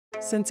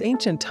Since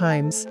ancient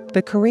times,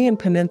 the Korean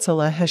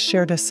peninsula has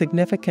shared a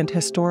significant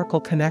historical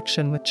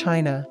connection with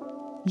China.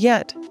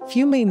 Yet,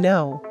 few may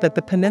know that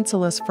the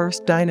peninsula's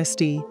first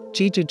dynasty,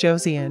 Gija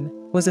Joseon,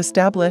 was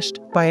established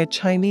by a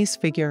Chinese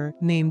figure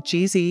named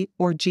Jizi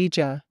or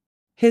Gija.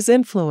 His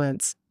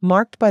influence,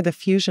 marked by the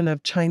fusion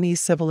of Chinese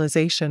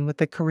civilization with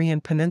the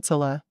Korean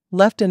peninsula,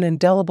 left an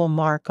indelible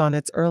mark on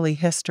its early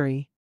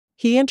history.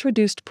 He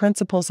introduced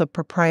principles of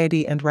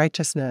propriety and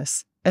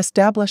righteousness,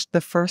 established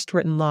the first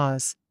written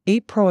laws,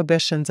 8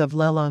 prohibitions of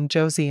Lelong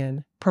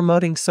Joseon,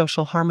 promoting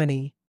social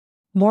harmony.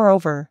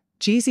 Moreover,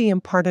 Jizi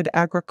imparted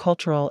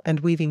agricultural and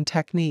weaving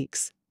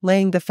techniques,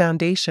 laying the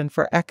foundation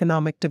for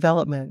economic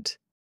development.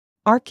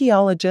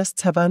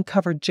 Archaeologists have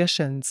uncovered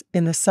Jishans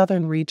in the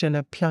southern region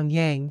of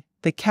Pyongyang,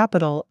 the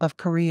capital of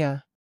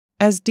Korea.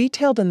 As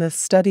detailed in the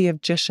study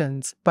of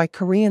Jishans by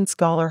Korean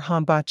scholar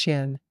Han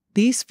Ba-chien,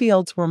 these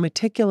fields were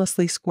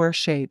meticulously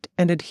square-shaped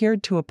and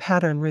adhered to a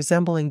pattern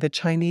resembling the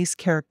Chinese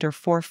character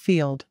 4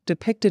 field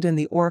depicted in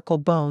the oracle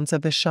bones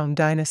of the Shang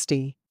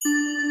dynasty.